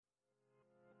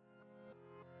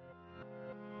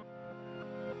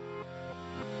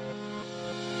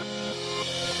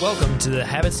Welcome to the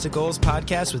Habits to Goals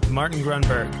podcast with Martin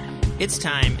Grunberg. It's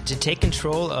time to take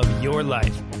control of your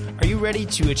life. Are you ready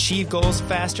to achieve goals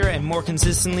faster and more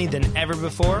consistently than ever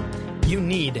before? You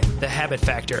need the Habit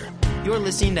Factor. You're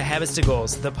listening to Habits to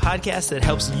Goals, the podcast that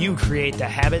helps you create the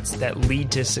habits that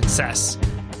lead to success.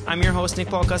 I'm your host, Nick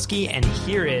Polkuski, and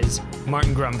here is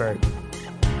Martin Grunberg.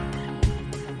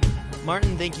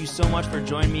 Martin, thank you so much for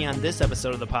joining me on this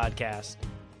episode of the podcast.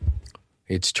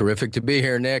 It's terrific to be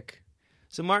here, Nick.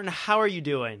 So, Martin, how are you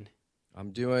doing? I'm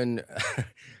doing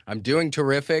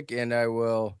terrific, and I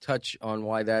will touch on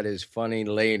why that is funny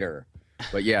later.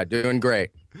 But yeah, doing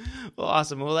great. Well,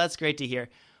 awesome. Well, that's great to hear.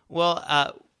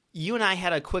 Well, you and I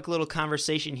had a quick little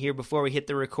conversation here before we hit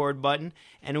the record button,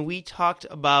 and we talked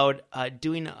about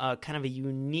doing a kind of a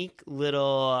unique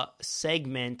little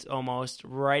segment almost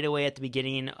right away at the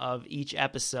beginning of each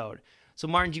episode. So,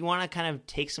 Martin, do you want to kind of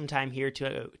take some time here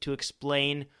to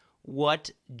explain what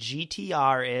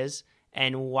GTR is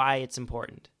and why it's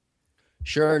important?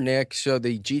 Sure, Nick. So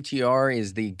the GTR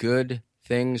is the Good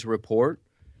Things Report.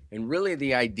 And really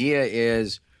the idea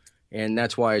is, and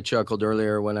that's why I chuckled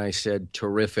earlier when I said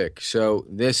terrific. So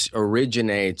this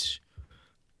originates,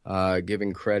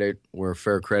 giving credit where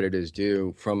fair credit is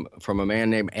due, from a man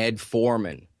named Ed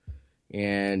Foreman.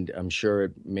 And I'm sure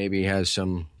it maybe has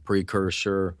some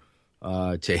precursor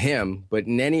to him. But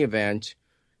in any event,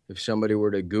 if somebody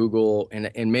were to Google,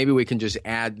 and maybe we can just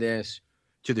add this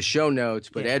to the show notes,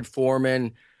 but yeah. Ed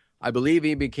Foreman, I believe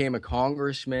he became a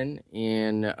congressman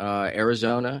in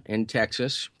Arizona and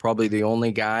Texas, probably the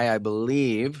only guy, I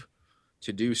believe,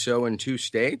 to do so in two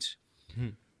states.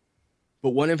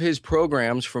 But one of his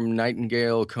programs from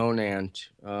Nightingale Conant,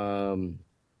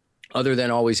 other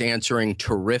than always answering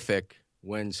terrific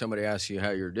when somebody asks you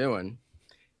how you're doing,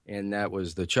 and that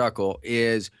was the chuckle,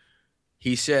 is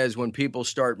he says when people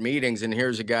start meetings, and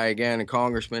here's a guy again, a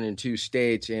congressman in two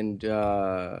states and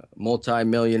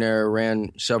multi-millionaire,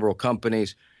 ran several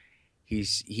companies. He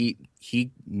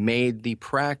made the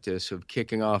practice of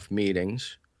kicking off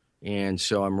meetings, and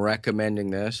so I'm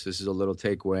recommending this. This is a little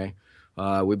takeaway.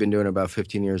 We've been doing it about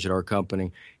 15 years at our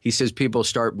company. He says people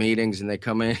start meetings and they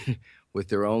come in with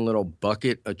their own little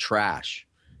bucket of trash,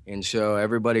 and so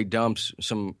everybody dumps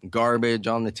some garbage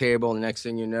on the table. And the next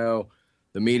thing you know,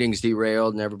 the meeting's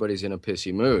derailed and everybody's in a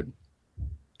pissy mood.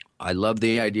 I love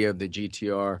the idea of the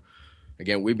GTR.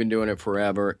 Again, we've been doing it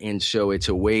forever, and so it's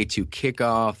a way to kick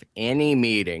off any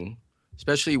meeting,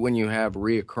 especially when you have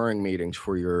reoccurring meetings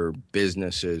for your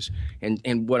businesses.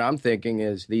 And what I'm thinking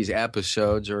is these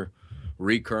episodes are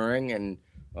recurring, and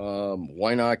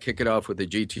why not kick it off with the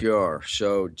GTR?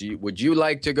 So would you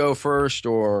like to go first,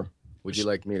 or would you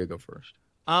like me to go first?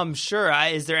 Sure.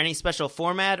 Is there any special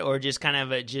format, or just kind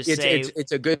of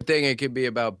It's a good thing. It can be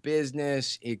about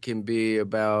business. It can be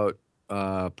about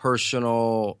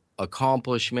personal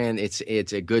accomplishment.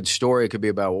 It's a good story. It could be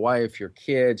about wife, your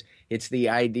kids. It's the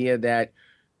idea that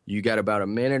you got about a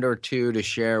minute or two to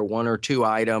share one or two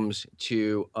items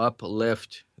to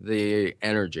uplift the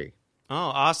energy. Oh,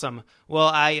 awesome. Well,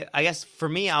 I guess for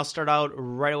me, I'll start out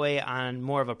right away on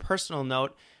more of a personal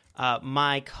note.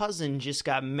 My cousin just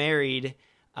got married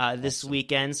this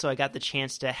weekend, so I got the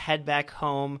chance to head back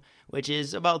home, which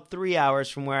is about 3 hours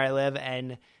from where I live,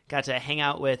 and got to hang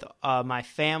out with my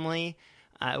family,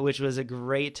 which was a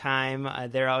great time.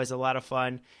 They're always a lot of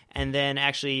fun. And then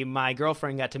actually my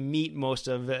girlfriend got to meet most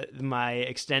of my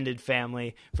extended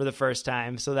family for the first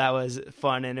time, so that was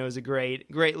fun, and it was a great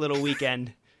little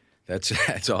weekend.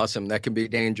 That's awesome. That can be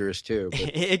dangerous too.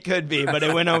 But... It could be, but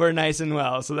it went over nice and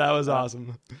well, so that was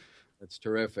awesome. That's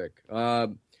terrific.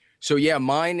 So yeah,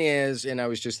 mine is, and I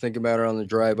was just thinking about it on the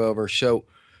drive over. So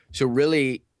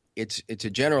really, it's a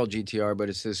general GTR, but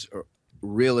it's this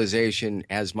realization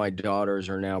as my daughters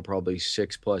are now probably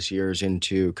 6+ years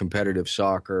into competitive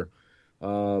soccer,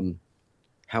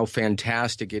 how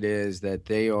fantastic it is that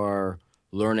they are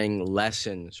learning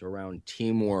lessons around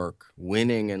teamwork,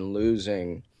 winning and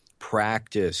losing,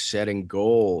 practice, setting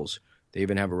goals. They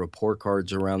even have report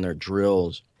cards around their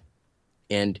drills.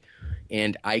 And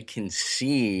I can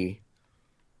see,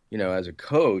 as a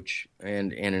coach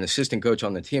and an assistant coach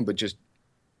on the team, but just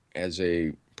as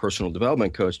a personal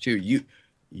development coach too,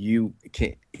 you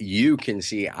can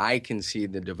see, I can see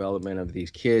the development of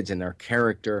these kids and their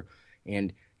character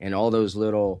and all those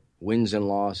little wins and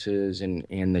losses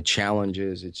and the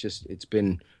challenges. It's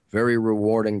been very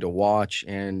rewarding to watch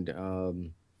and a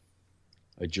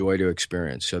joy to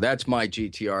experience. So that's my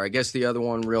GTR. I guess the other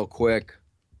one real quick,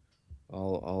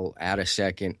 I'll add a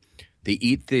second. The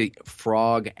Eat the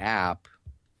Frog app,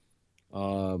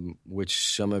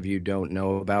 which some of you don't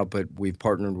know about, but we've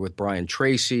partnered with Brian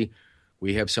Tracy,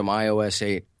 We have some iOS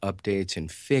 8 updates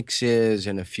and fixes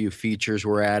and a few features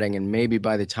we're adding. And maybe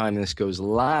by the time this goes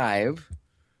live,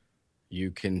 you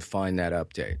can find that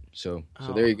update. So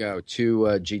there you go. 2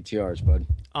 GTRs, bud.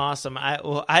 Awesome.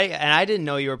 I didn't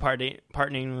know you were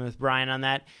partnering with Brian on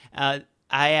that. I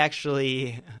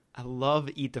love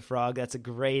Eat the Frog. That's a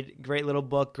great little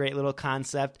book, great little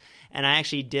concept. And I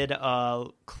actually did a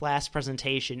class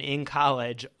presentation in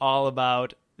college all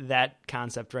about that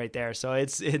concept right there. So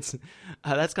it's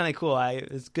that's kind of cool.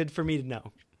 It's good for me to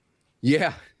know.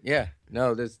 Yeah.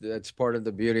 No, that's part of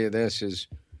the beauty of this is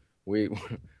we're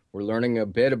learning a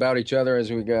bit about each other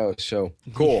as we go. So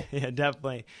cool. Yeah,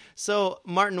 definitely. So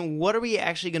Martin, what are we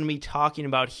actually going to be talking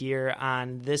about here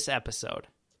on this episode?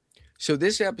 So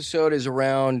this episode is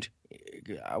around,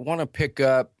 I want to pick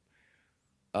up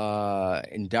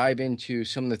and dive into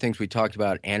some of the things we talked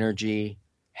about, energy,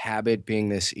 habit being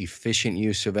this efficient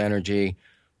use of energy.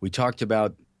 We talked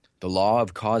about the law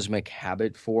of cosmic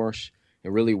habit force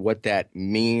and really what that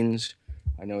means.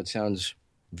 I know it sounds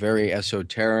very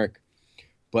esoteric,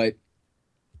 but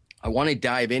I want to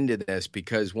dive into this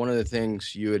because one of the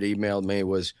things you had emailed me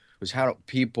was how do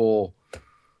people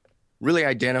really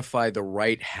identify the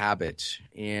right habits,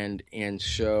 and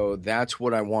so that's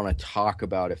what I want to talk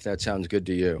about, if that sounds good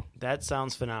to you. That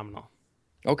sounds phenomenal.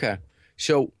 Okay.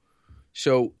 So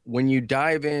when you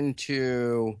dive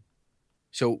into,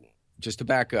 so just to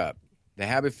back up, the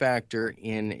habit factor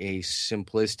in a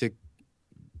simplistic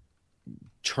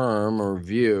term or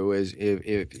view is,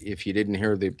 if you didn't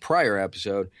hear the prior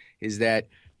episode, is that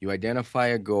you identify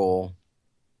a goal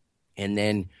and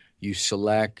then you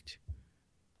select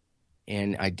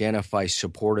and identify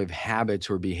supportive habits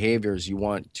or behaviors you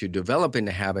want to develop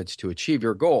into habits to achieve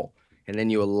your goal. And then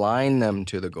you align them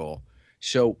to the goal.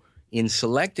 So in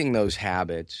selecting those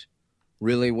habits,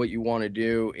 really what you want to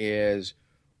do is,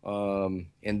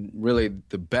 and really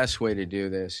the best way to do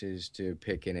this is to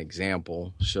pick an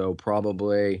example. So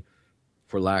probably,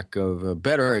 for lack of a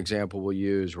better example, we'll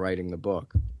use writing the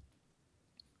book.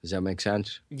 Does that make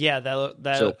sense? Yeah,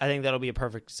 I think that'll be a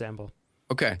perfect example.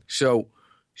 Okay, so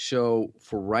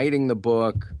for writing the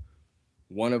book,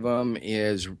 one of them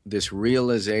is this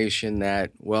realization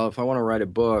that, well, if I want to write a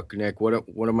book, Nick, what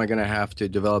am I going to have to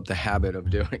develop the habit of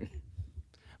doing?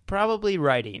 Probably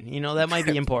writing. That might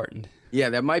be important. Yeah,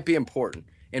 that might be important.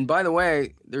 And by the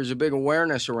way, there's a big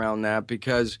awareness around that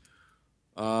because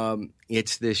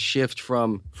it's this shift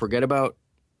from forget about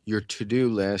your to-do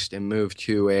list and move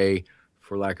to a,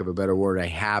 for lack of a better word, a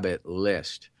habit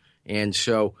list. And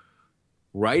so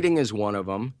writing is one of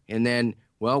them. And then,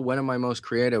 well, when am I most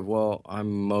creative? Well,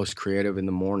 I'm most creative in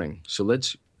the morning. So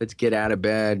let's get out of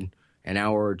bed an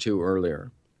hour or two earlier.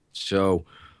 So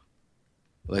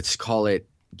let's call it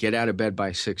get out of bed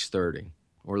by 6:30,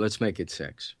 or let's make it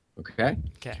 6. Okay?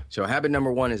 Okay. So habit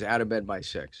number 1 is out of bed by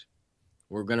 6.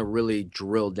 We're going to really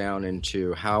drill down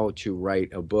into how to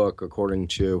write a book according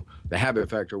to the habit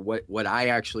factor, what I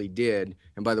actually did.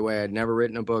 And by the way, I'd never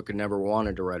written a book and never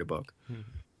wanted to write a book. Mm-hmm.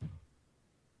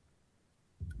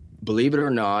 Believe it or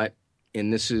not,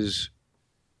 and this is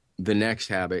the next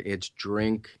habit, it's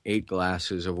drink 8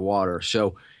 glasses of water.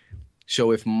 So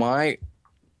if my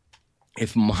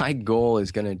goal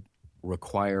is going to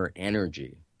require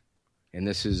energy, and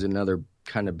this is another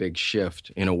kind of big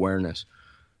shift in awareness,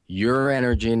 your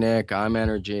energy, Nick, I'm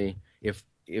energy.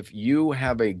 If you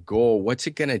have a goal, what's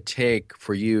it going to take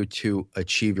for you to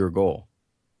achieve your goal?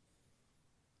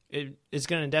 It's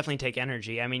going to definitely take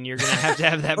energy. I mean, you're going to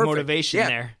have that motivation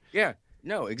there. Yeah,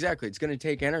 no, exactly. It's going to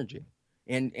take energy.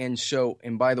 And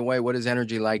by the way, what does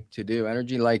energy like to do?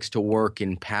 Energy likes to work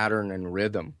in pattern and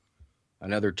rhythm.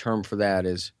 Another term for that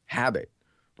is habit,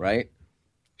 right?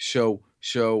 So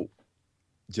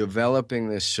developing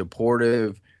this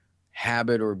supportive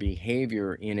habit or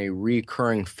behavior in a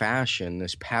recurring fashion,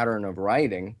 this pattern of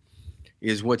writing,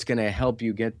 is what's going to help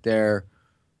you get there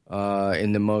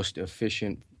in the most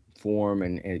efficient form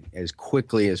and as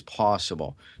quickly as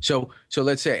possible. So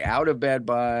let's say out of bed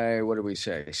by, what do we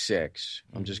say, 6.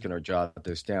 I'm just going to jot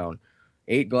this down.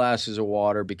 8 glasses of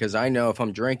water, because I know if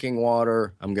I'm drinking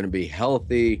water, I'm going to be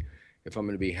healthy. If I'm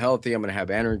going to be healthy, I'm going to have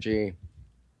energy.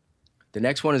 The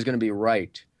next one is going to be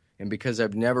write. And because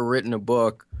I've never written a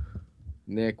book,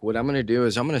 Nick, what I'm going to do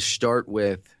is I'm going to start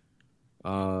with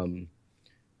 3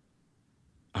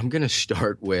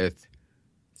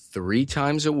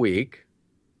 times a week,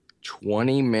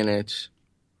 20 minutes,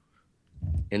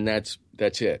 and that's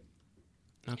it.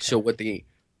 Okay. So what the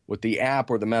app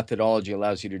or the methodology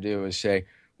allows you to do is say,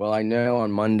 well, I know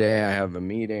on Monday I have a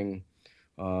meeting.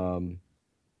 I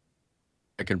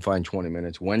can find 20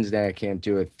 minutes. Wednesday I can't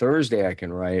do it. Thursday I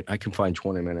can write. I can find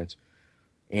 20 minutes.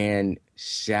 and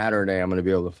Saturday I'm going to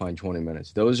be able to find 20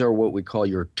 minutes. Those are what we call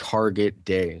your target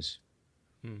days.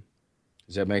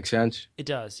 Does that make sense? It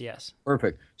does, yes.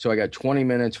 Perfect. So I got 20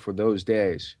 minutes for those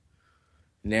days.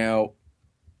 Now,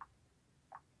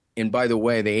 and by the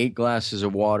way, the 8 glasses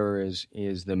of water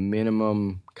is the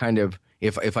minimum kind of,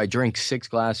 if I drink 6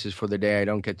 glasses for the day, I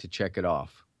don't get to check it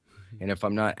off. And if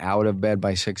I'm not out of bed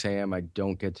by 6 a.m., I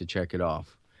don't get to check it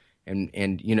off.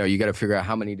 And you know, you got to figure out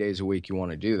how many days a week you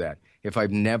want to do that. If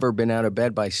I've never been out of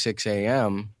bed by 6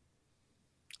 a.m.,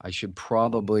 I should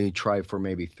probably try for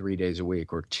maybe 3 days a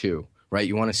week or 2, right?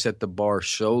 You want to set the bar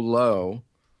so low.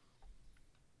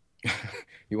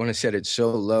 You want to set it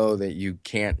so low that you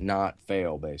can't not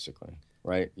fail, basically,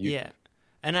 right? Yeah.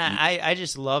 And I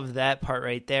just love that part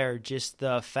right there, just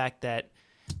the fact that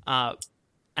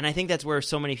and I think that's where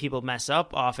so many people mess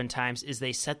up oftentimes is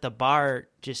they set the bar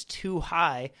just too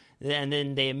high and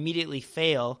then they immediately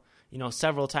fail, you know,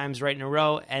 several times right in a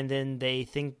row, and then they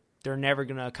think they're never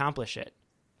going to accomplish it.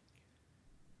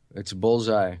 It's a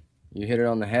bullseye. You hit it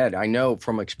on the head. I know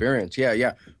from experience.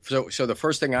 Yeah. So the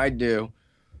first thing I'd do,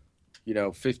 you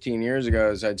know, 15 years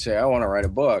ago is I'd say, I want to write a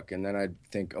book. And then I'd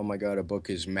think, oh my God, a book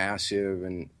is massive.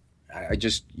 And I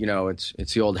just, you know, it's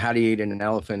the old, how do you eat an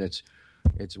elephant?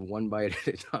 It's one bite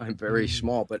at a time, very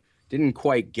small, but didn't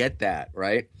quite get that,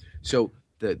 right? So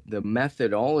the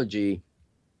methodology,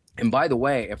 and by the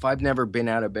way, if I've never been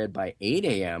out of bed by 8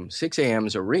 a.m., 6 a.m.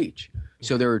 is a reach.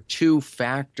 So there are 2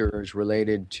 factors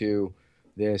related to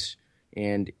this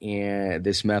and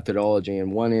this methodology.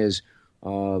 And one is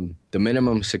the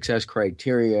minimum success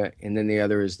criteria, and then the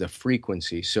other is the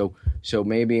frequency. So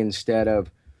maybe instead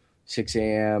of 6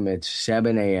 a.m., it's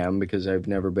 7 a.m. because I've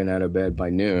never been out of bed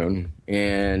by noon,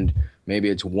 and maybe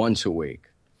it's once a week.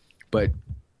 But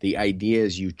the idea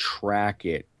is you track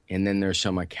it, and then there's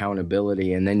some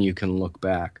accountability, and then you can look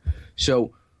back.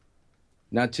 So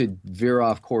not to veer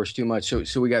off course too much.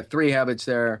 So we got 3 habits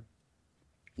there.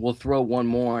 We'll throw one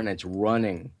more, and it's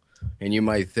running. And you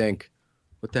might think,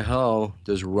 what the hell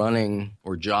does running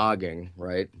or jogging,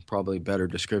 right, probably better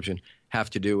description, have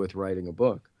to do with writing a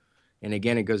book? And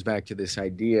again, it goes back to this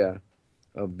idea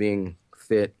of being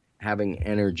fit, having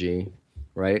energy,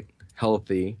 right,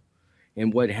 healthy.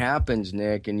 And what happens,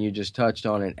 Nick, and you just touched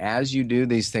on it, as you do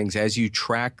these things, as you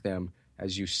track them,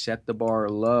 as you set the bar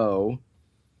low,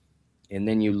 and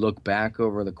then you look back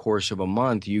over the course of a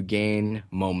month, you gain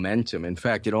momentum. In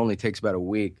fact, it only takes about a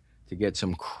week to get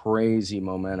some crazy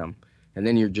momentum. And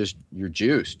then you're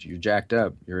juiced, you're jacked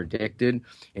up, you're addicted,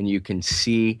 and you can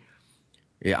see.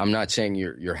 Yeah, I'm not saying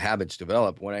your habits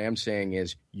develop. What I am saying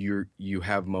is you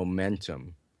have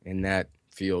momentum, and that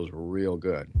feels real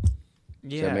good. Yeah.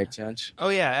 Does that make sense? Oh,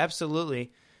 yeah,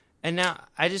 absolutely. And now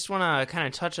I just want to kind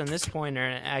of touch on this point,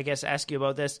 or I guess ask you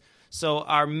about this. So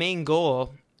our main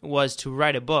goal was to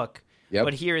write a book. Yep.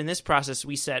 But here in this process,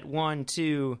 we set 1,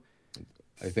 2,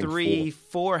 I think 3,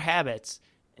 4 habits.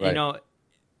 Right. You know,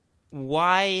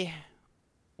 why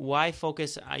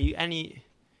focus?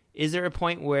 Is there a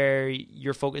point where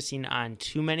you're focusing on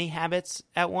too many habits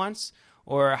at once?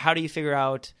 Or how do you figure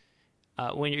out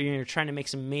when you're trying to make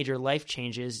some major life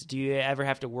changes, do you ever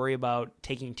have to worry about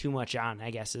taking too much on,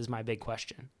 I guess, is my big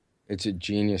question. It's a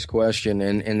genius question,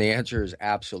 and the answer is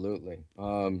absolutely.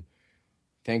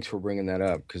 Thanks for bringing that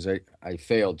up, because I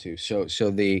failed to. So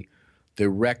the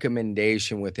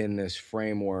recommendation within this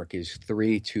framework is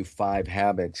 3 to 5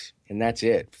 habits, and that's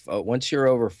it. Once you're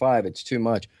over 5, it's too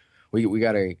much. We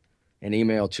got an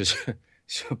email to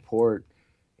support,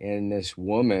 and this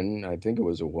woman, I think it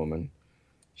was a woman,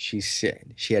 she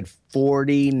said she had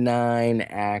 49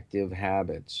 active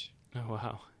habits. Oh,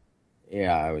 wow.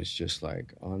 Yeah, I was just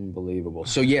like, unbelievable.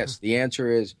 So yes, the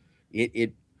answer is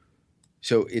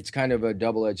so it's kind of a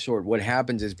double-edged sword. What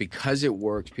happens is, because it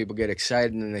works, people get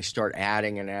excited and then they start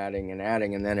adding and adding and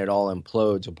adding, and then it all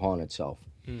implodes upon itself.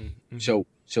 Mm-hmm.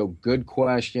 So good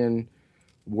question.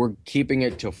 We're keeping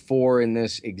it to 4 in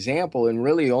this example, and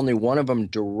really only one of them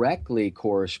directly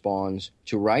corresponds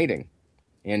to writing.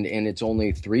 And it's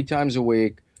only 3 times a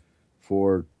week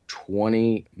for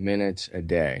 20 minutes a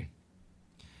day.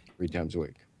 3 times a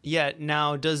week. Yeah.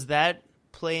 Now, does that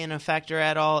play in a factor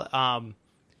at all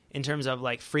in terms of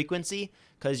like frequency?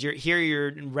 Because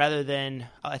you're rather than,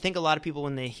 I think a lot of people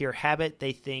when they hear habit,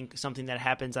 they think something that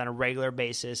happens on a regular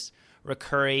basis,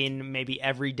 recurring, maybe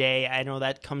every day. I know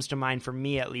that comes to mind for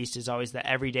me at least, is always the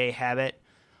everyday habit.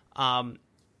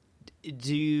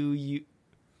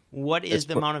 What is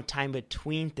the amount of time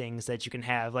between things that you can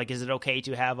have? Like, is it okay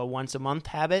to have a once a month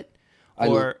habit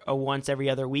or a once every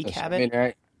other week habit? I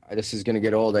mean, this is going to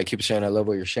get old. I keep saying I love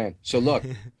what you're saying. So look,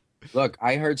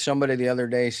 I heard somebody the other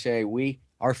day say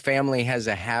our family has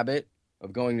a habit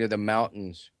of going to the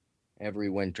mountains every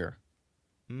winter.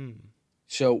 Mm.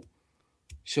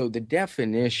 So the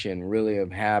definition really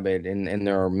of habit, and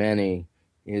there are many,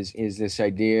 is this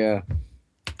idea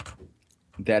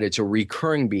that it's a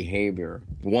recurring behavior,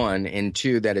 one, and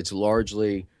two, that it's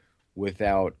largely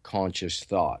without conscious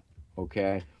thought.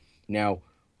 Okay? Now,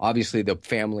 obviously the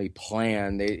family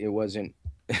plan, it wasn't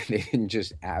they didn't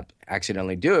just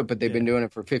accidentally do it, but they've been doing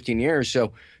it for 15 years.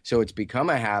 So it's become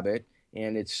a habit,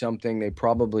 and it's something they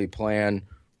probably plan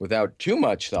without too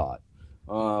much thought.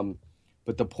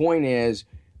 But the point is,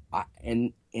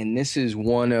 and this is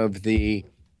one of the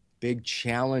big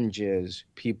challenges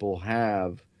people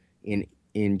have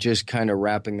in just kind of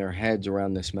wrapping their heads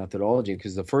around this methodology,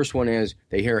 because the first one is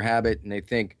they hear habit and they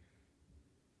think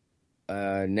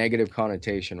negative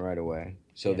connotation right away.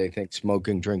 So they think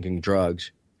smoking, drinking,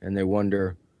 drugs, and they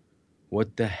wonder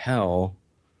what the hell,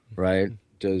 right?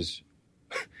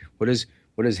 What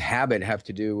does habit have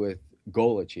to do with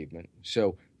goal achievement?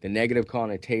 So the negative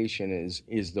connotation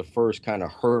is the first kind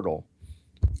of hurdle.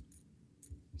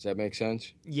 Does that make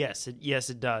sense? Yes,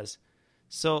 it does.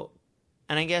 So,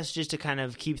 and I guess just to kind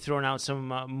of keep throwing out some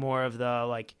more of the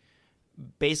like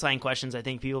baseline questions I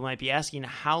think people might be asking,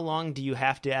 how long do you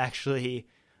have to actually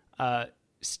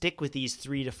stick with these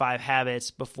 3 to 5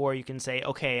 habits before you can say,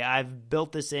 okay, I've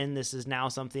built this in, this is now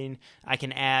something I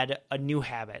can add a new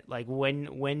habit? Like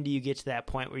when do you get to that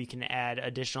point where you can add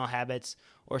additional habits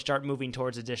or start moving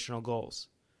towards additional goals?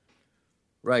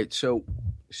 Right. So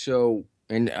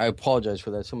and I apologize for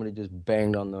that. Somebody just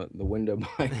banged on the window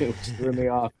behind me, which threw me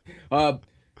off.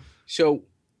 So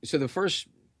the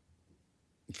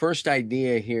first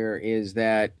idea here is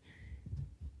that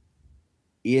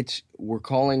we're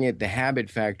calling it the habit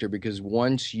factor because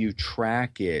once you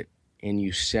track it and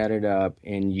you set it up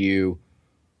and you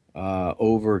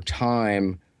over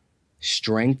time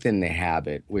strengthen the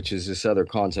habit, which is this other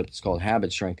concept, it's called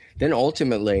habit strength, then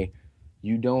ultimately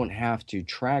you don't have to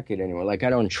track it anymore. Like I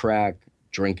don't track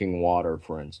drinking water,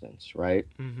 for instance, right?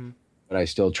 Mm-hmm. But I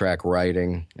still track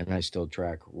writing and I still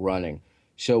track running.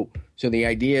 So the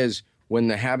idea is when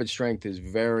the habit strength is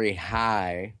very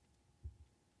high,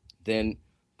 then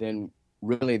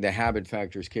really the habit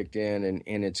factor is kicked in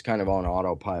and it's kind of on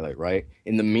autopilot, right?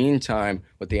 In the meantime,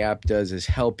 what the app does is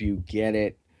help you get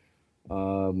it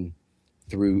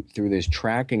through this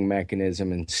tracking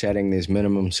mechanism and setting these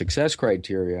minimum success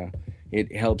criteria.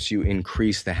 It helps you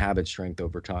increase the habit strength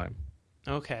over time.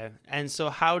 Okay. And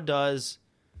so how does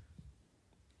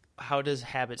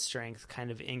habit strength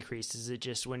kind of increase? Is it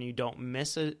just when you don't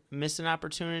miss an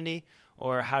opportunity,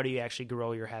 or how do you actually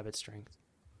grow your habit strength?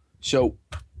 So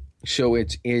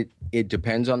it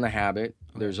depends on the habit.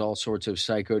 There's all sorts of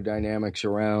psychodynamics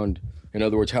around, in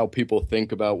other words, how people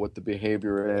think about what the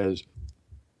behavior is.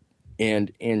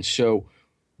 And so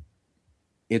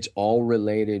it's all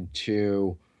related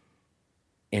to,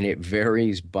 and it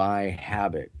varies by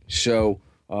habit. So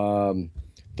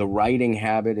the writing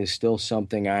habit is still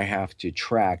something I have to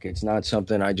track. It's not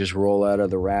something I just roll out of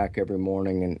the rack every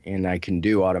morning and I can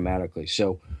do automatically.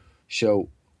 So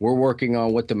we're working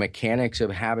on what the mechanics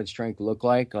of habit strength look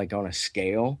like on a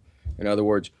scale. In other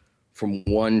words, from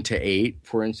 1 to 8,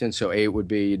 for instance. So 8 would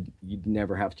be you'd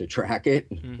never have to track it,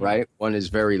 mm-hmm. right? 1 is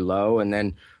very low. And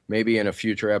then maybe in a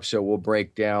future episode, we'll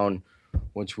break down,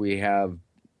 once we have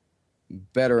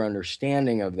better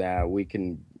understanding of that, we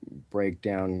can break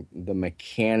down the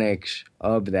mechanics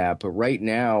of that. But right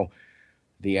now,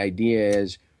 the idea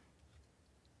is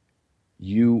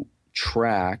you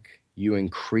track, you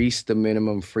increase the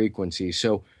minimum frequency.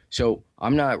 So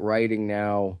I'm not writing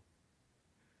now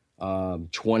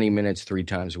 20 minutes 3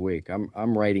 times a week.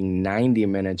 I'm writing 90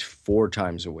 minutes 4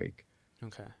 times a week.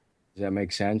 Okay. Does that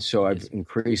make sense? So I've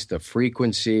increased the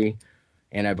frequency,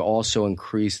 and I've also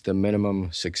increased the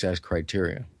minimum success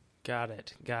criteria. Got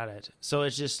it. So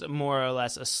it's just more or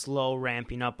less a slow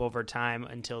ramping up over time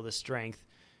until the strength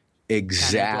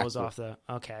exactly kind of goes off the.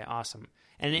 Okay, awesome.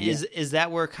 And is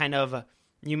that where kind of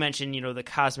you mentioned, the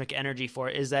cosmic energy for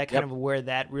it? Is that kind of where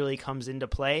that really comes into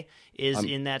play? Is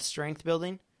in that strength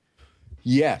building?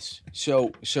 Yes.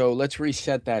 So let's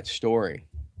reset that story.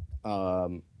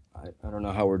 I don't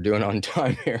know how we're doing on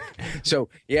time here. So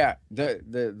yeah,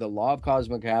 the law of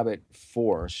cosmic habit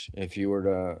force, if you were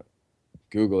to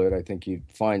Google it, I think you'd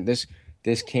find this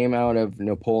came out of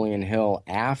Napoleon Hill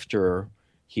after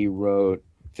he wrote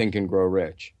Think and Grow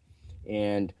Rich.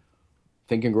 And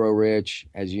Think and Grow Rich,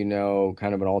 as you know,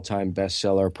 kind of an all-time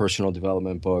bestseller, personal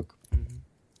development book. Mm-hmm.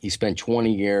 He spent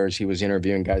 20 years, he was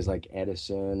interviewing guys like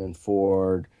Edison and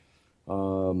Ford,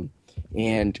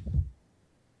 and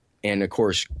of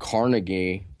course,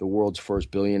 Carnegie, the world's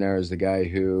first billionaire, is the guy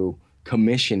who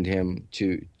commissioned him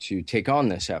to take on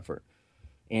this effort.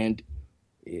 And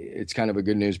it's kind of a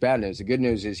good news, bad news. The good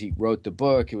news is he wrote the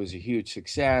book. It was a huge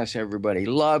success. Everybody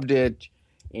loved it.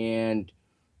 And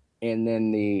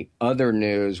then the other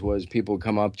news was people would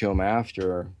come up to him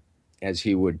after as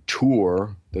he would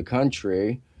tour the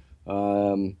country.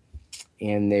 And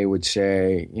they would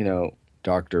say,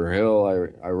 Dr.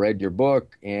 Hill, I read your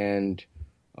book and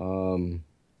I'm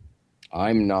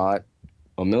not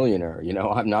a millionaire.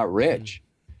 I'm not rich.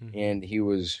 Mm-hmm. And he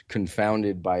was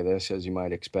confounded by this, as you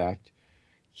might expect.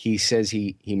 He says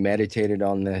he meditated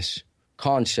on this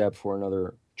concept for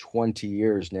another 20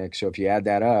 years, Nick. So if you add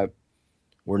that up,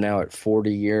 we're now at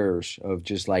 40 years of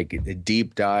just like a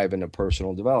deep dive into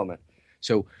personal development.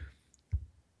 So,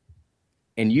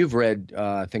 and you've read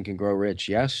Think and Grow Rich,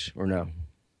 yes or no?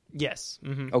 Yes.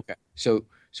 Mm-hmm. Okay. So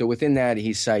within that,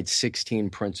 he cites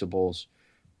 16 principles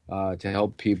to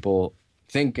help people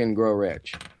think and grow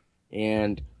rich.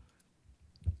 And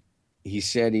he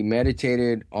said he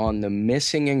meditated on the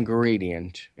missing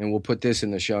ingredient, and we'll put this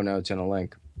in the show notes and a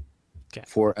link,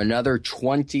 for another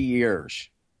 20 years,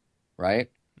 right?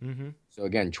 Mm-hmm. So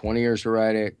again, 20 years to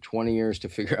write it, 20 years to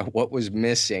figure out what was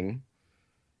missing.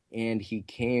 And he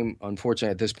came,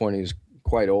 unfortunately, at this point, he was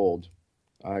quite old.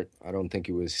 I don't think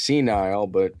he was senile,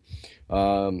 but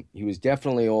he was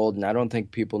definitely old, and I don't think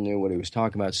people knew what he was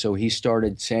talking about. So he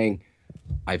started saying,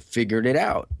 I figured it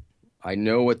out. I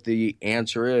know what the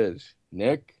answer is.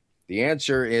 Nick, the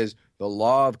answer is the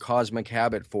law of cosmic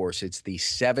habit force. It's the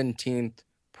 17th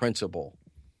principle.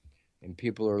 And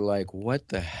people are like, what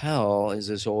the hell is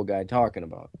this old guy talking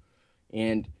about?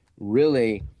 And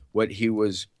really what he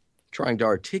was trying to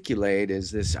articulate is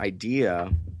this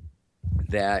idea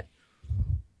that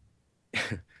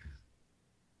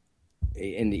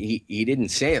and he didn't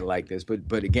say it like this,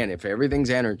 but again, if everything's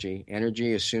energy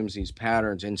assumes these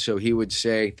patterns. And so he would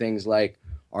say things like,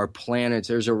 our planets,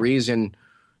 there's a reason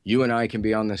you and I can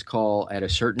be on this call at a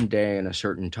certain day and a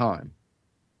certain time.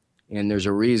 And there's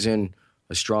a reason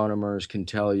astronomers can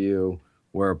tell you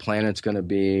where a planet's going to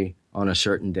be on a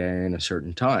certain day and a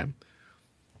certain time.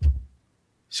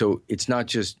 So it's not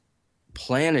just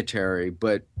planetary,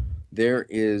 but there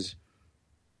is,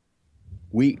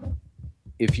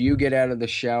 if you get out of the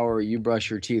shower, you brush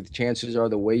your teeth, chances are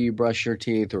the way you brush your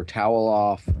teeth or towel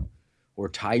off or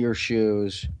tie your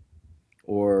shoes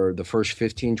or the first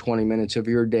 15, 20 minutes of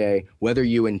your day, whether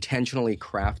you intentionally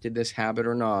crafted this habit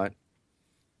or not,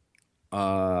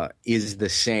 is the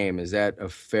same. Is that a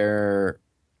fair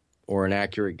or an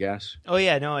accurate guess? Oh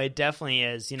yeah, no, it definitely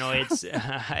is. It's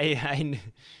I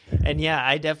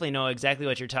definitely know exactly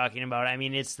what you're talking about. I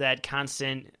mean, it's that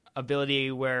constant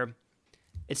ability where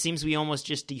it seems we almost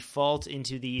just default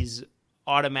into these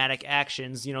automatic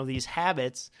actions, these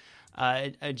habits,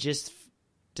 just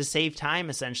to save time,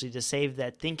 essentially, to save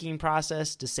that thinking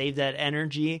process, to save that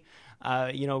energy.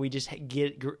 We just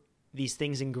get these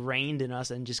things ingrained in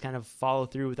us and just kind of follow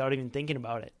through without even thinking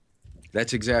about it.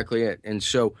 That's exactly it. And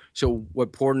so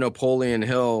what poor Napoleon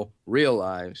Hill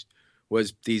realized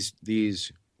was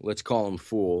these let's call them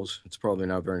fools. It's probably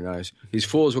not very nice. These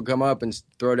fools would come up and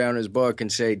throw down his book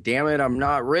and say, damn it, I'm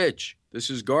not rich.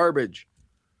 This is garbage.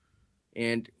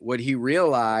 And what he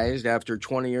realized after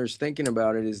 20 years thinking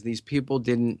about it is these people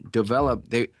didn't develop.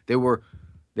 They were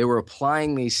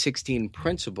applying these 16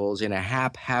 principles in a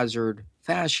haphazard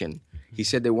fashion. He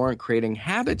said they weren't creating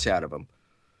habits out of them.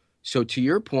 So to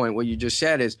your point, what you just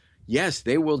said is, yes,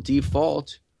 they will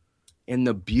default. And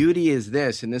the beauty is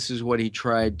this, and this is what he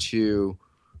tried to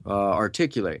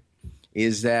articulate,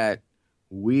 is that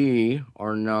we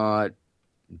are not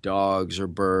dogs or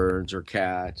birds or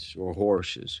cats or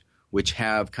horses, which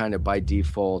have kind of by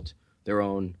default their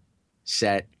own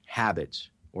set habits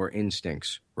or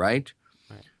instincts, right?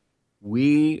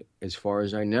 We, as far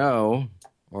as I know,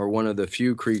 are one of the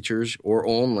few creatures, or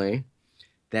only,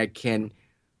 that can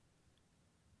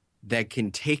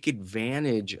take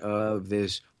advantage of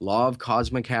this law of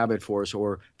cosmic habit force,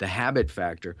 or the habit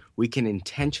factor. We can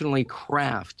intentionally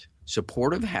craft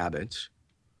supportive habits,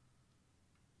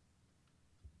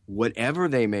 whatever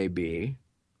they may be,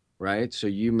 right? So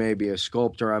you may be a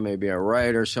sculptor, I may be a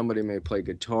writer, somebody may play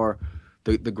guitar.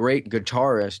 The great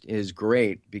guitarist is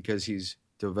great because he's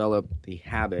developed the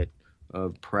habit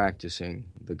of practicing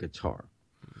the guitar.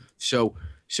 So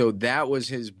that was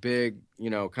his big,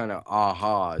 kind of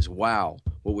ahas. Wow,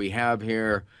 what we have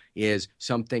here is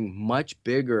something much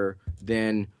bigger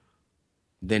than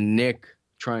Nick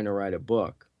trying to write a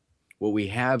book. What we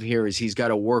have here is he's got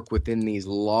to work within these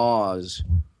laws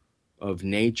of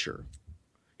nature.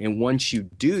 And once you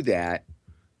do that,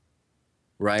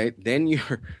 right, then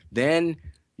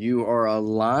you are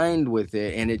aligned with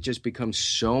it, and it just becomes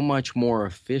so much more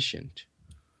efficient.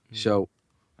 So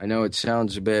I know it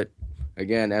sounds a bit,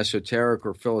 again, esoteric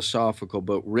or philosophical,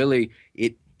 but really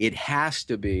it has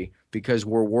to be, because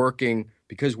we're working,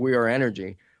 because we are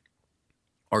energy.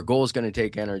 Our goal is going to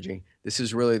take energy. This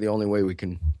is really the only way we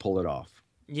can pull it off.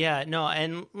 Yeah, no,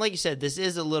 and like you said, this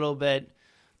is a little bit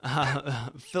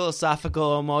philosophical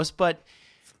almost, but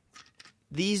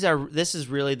this is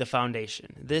really the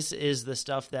foundation. This is the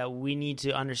stuff that we need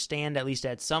to understand, at least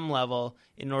at some level,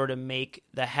 in order to make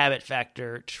the habit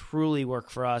factor truly work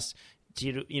for us,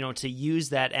 to use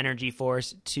that energy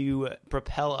force to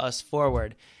propel us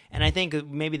forward. And I think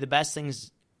maybe the best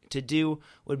things to do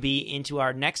would be into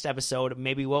our next episode.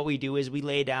 Maybe what we do is we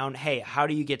lay down, hey, how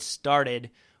do you get started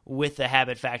with the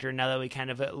habit factor? Now that we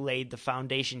kind of laid the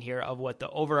foundation here of what the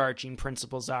overarching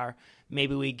principles are,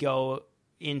 maybe we go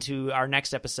into our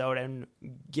next episode and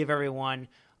give everyone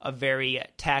a very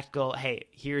tactical, hey,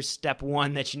 here's step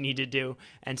 1 that you need to do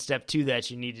and step 2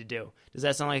 that you need to do. Does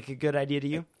that sound like a good idea to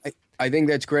you? I think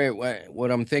that's great.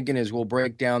 What I'm thinking is we'll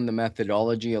break down the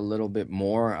methodology a little bit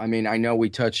more. I mean, I know we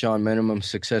touched on minimum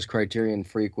success criteria and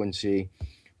frequency,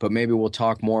 but maybe we'll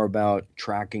talk more about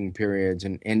tracking periods.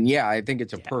 And yeah, I think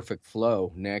it's a perfect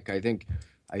flow, Nick. I think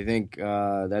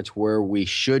that's where we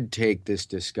should take this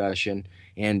discussion.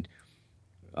 And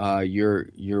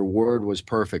your word was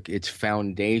perfect. It's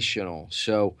foundational.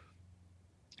 So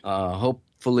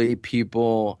hopefully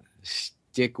people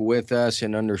stick with us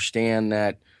and understand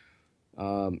that.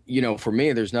 For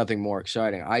me, there's nothing more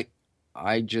exciting.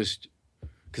 I just,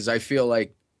 because I feel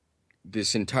like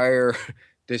this entire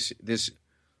this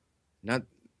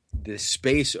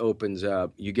space opens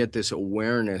up. You get this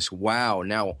awareness. Wow.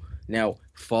 Now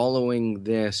following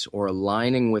this or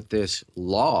aligning with this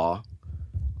law,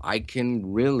 I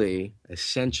can really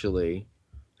essentially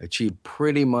achieve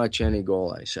pretty much any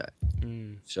goal I set.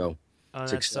 So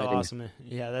it's exciting. So awesome.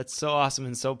 Yeah, that's so awesome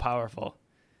and so powerful.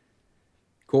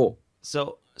 Cool.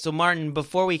 So Martin,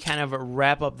 before we kind of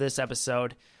wrap up this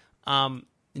episode,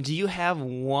 do you have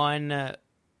one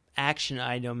action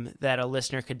item that a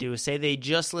listener could do? Say they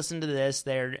just listened to this,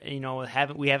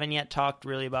 we haven't yet talked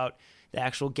really about the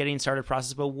actual getting started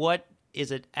process, but what is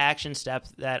an action step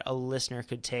that a listener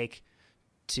could take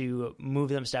to move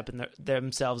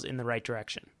themselves in the right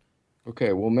direction?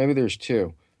 Okay, well, maybe there's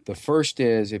 2. The first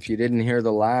is, if you didn't hear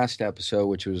the last episode,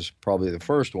 which was probably the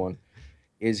first one,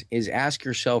 is ask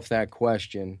yourself that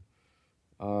question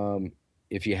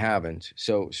if you haven't.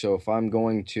 So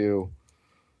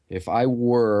if I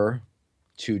were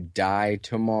to die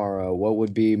tomorrow, what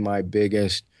would be my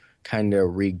biggest kind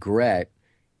of regret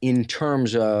in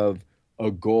terms of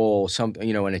a goal,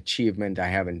 something, an achievement I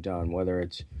haven't done, whether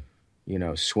it's,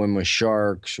 swim with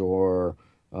sharks or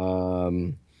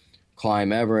climb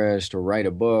Everest or write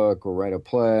a book or write a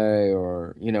play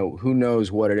or, who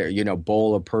knows what it is,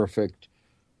 bowl a perfect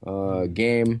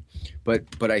game.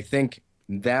 But I think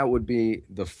that would be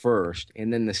the first.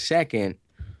 And then the second,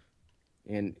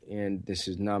 and this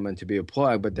is not meant to be a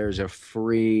plug, but there's a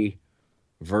free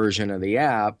version of the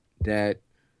app that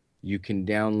you can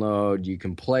download, you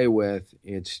can play with.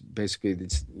 It's basically,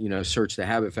 search the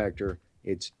habit factor.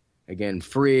 It's, again,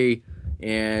 free,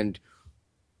 and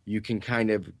you can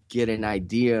kind of get an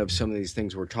idea of some of these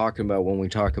things we're talking about when we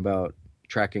talk about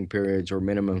tracking periods or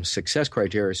minimum success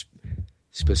criteria,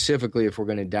 specifically if we're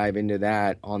going to dive into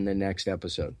that on the next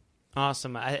episode.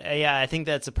 Awesome. I think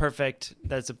that's a perfect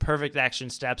action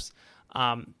steps.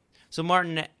 So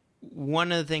Martin,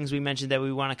 one of the things we mentioned that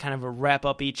we want to kind of wrap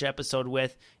up each episode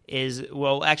with is,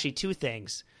 well, actually 2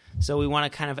 things. So we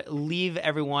want to kind of leave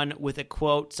everyone with a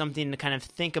quote, something to kind of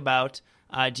think about.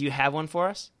 Do you have one for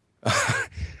us?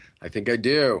 I think I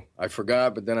do. I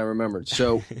forgot, but then I remembered.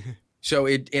 So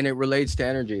it relates to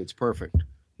energy. It's perfect.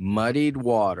 Muddied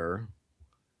water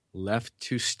left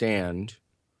to stand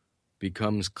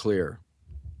becomes clear.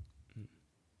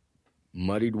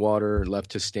 Muddied water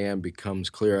left to stand becomes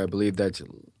clear. I believe that's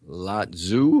Lao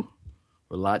Tzu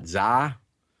or Lao Tzu,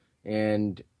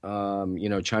 and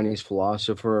Chinese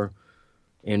philosopher,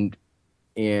 and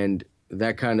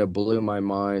that kind of blew my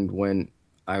mind when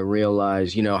I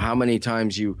realized, how many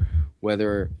times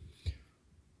whether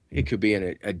it could be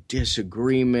a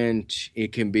disagreement,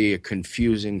 it can be a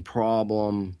confusing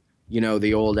problem.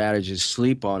 The old adage is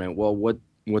sleep on it. Well, what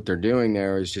they're doing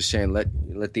there is just saying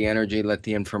let the energy, let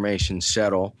the information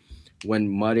settle. When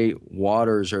muddy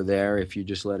waters are there, if you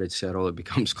just let it settle, it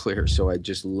becomes clear. So I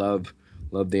just love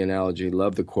the analogy,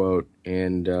 love the quote,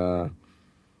 and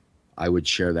I would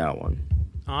share that one.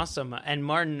 Awesome. And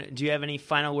Martin, do you have any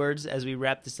final words as we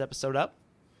wrap this episode up?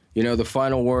 The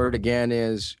final word, again,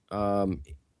 is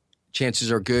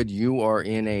chances are good you are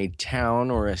in a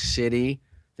town or a city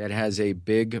that has a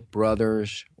Big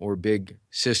Brothers or Big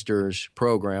Sisters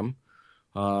program.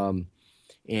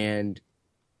 And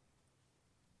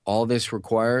all this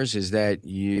requires is that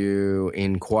you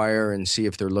inquire and see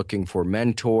if they're looking for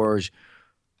mentors.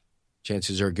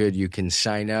 Chances are good you can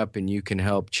sign up and you can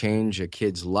help change a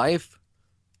kid's life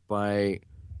by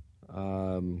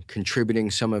contributing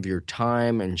some of your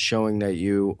time and showing that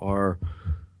you are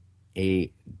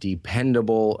a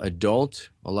dependable adult.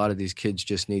 A lot of these kids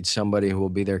just need somebody who will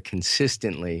be there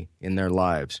consistently in their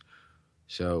lives.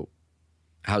 So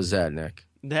how's that, Nick?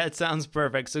 That sounds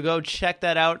perfect. So go check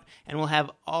that out, and we'll have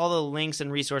all the links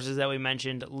and resources that we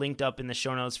mentioned linked up in the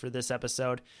show notes for this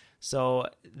episode. So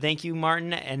thank you,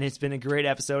 Martin, and it's been a great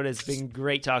episode. It's been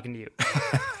great talking to you.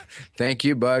 Thank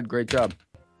you, bud. Great job.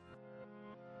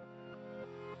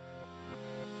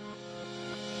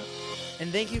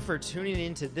 And thank you for tuning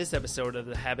in to this episode of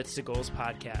the Habits to Goals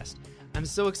podcast. I'm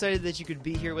so excited that you could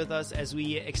be here with us as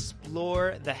we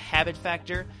explore the habit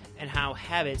factor and how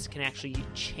habits can actually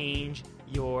change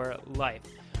your life.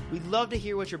 We'd love to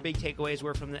hear what your big takeaways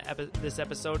were from this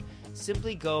episode.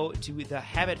 Simply go to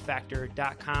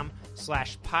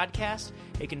thehabitfactor.com/podcast.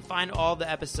 You can find all the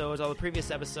episodes, all the previous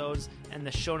episodes, and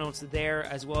the show notes there,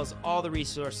 as well as all the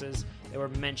resources that were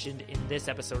mentioned in this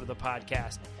episode of the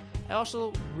podcast. I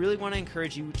also really want to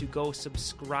encourage you to go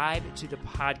subscribe to the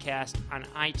podcast on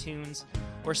iTunes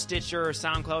or Stitcher or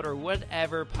SoundCloud or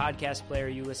whatever podcast player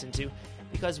you listen to,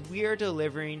 because we are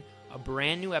delivering a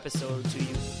brand new episode to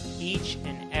you each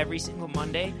and every single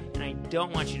Monday, and I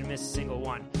don't want you to miss a single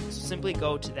one. So simply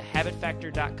go to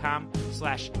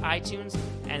thehabitfactor.com/iTunes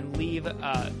and leave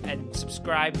and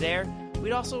subscribe there.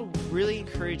 We'd also really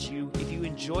encourage you, if you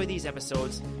enjoy these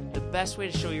episodes, the best way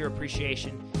to show your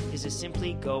appreciation is to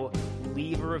simply go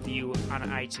leave a review on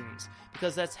iTunes,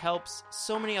 because that helps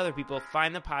so many other people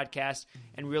find the podcast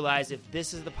and realize if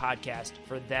this is the podcast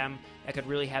for them that could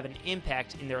really have an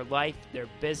impact in their life, their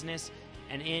business,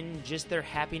 and in just their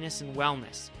happiness and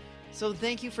wellness. So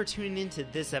thank you for tuning into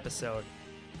this episode,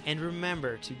 and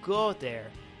remember to go out there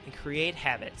and create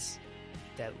habits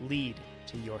that lead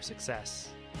to your success.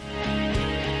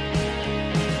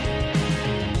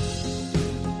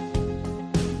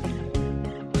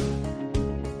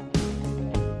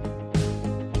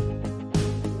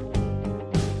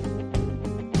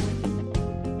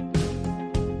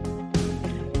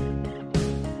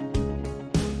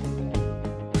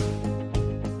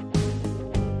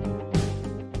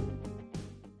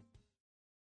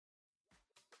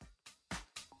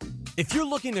 If you're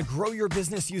looking to grow your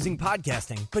business using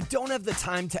podcasting, but don't have the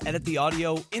time to edit the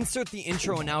audio, insert the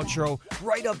intro and outro,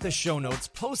 write up the show notes,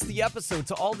 post the episode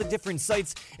to all the different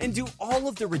sites, and do all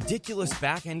of the ridiculous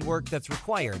back-end work that's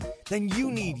required, then you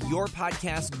need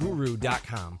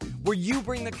yourpodcastguru.com, where you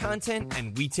bring the content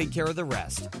and we take care of the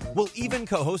rest. We'll even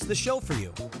co-host the show for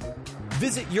you.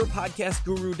 Visit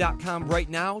yourpodcastguru.com right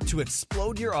now to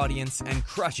explode your audience and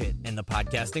crush it in the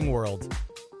podcasting world.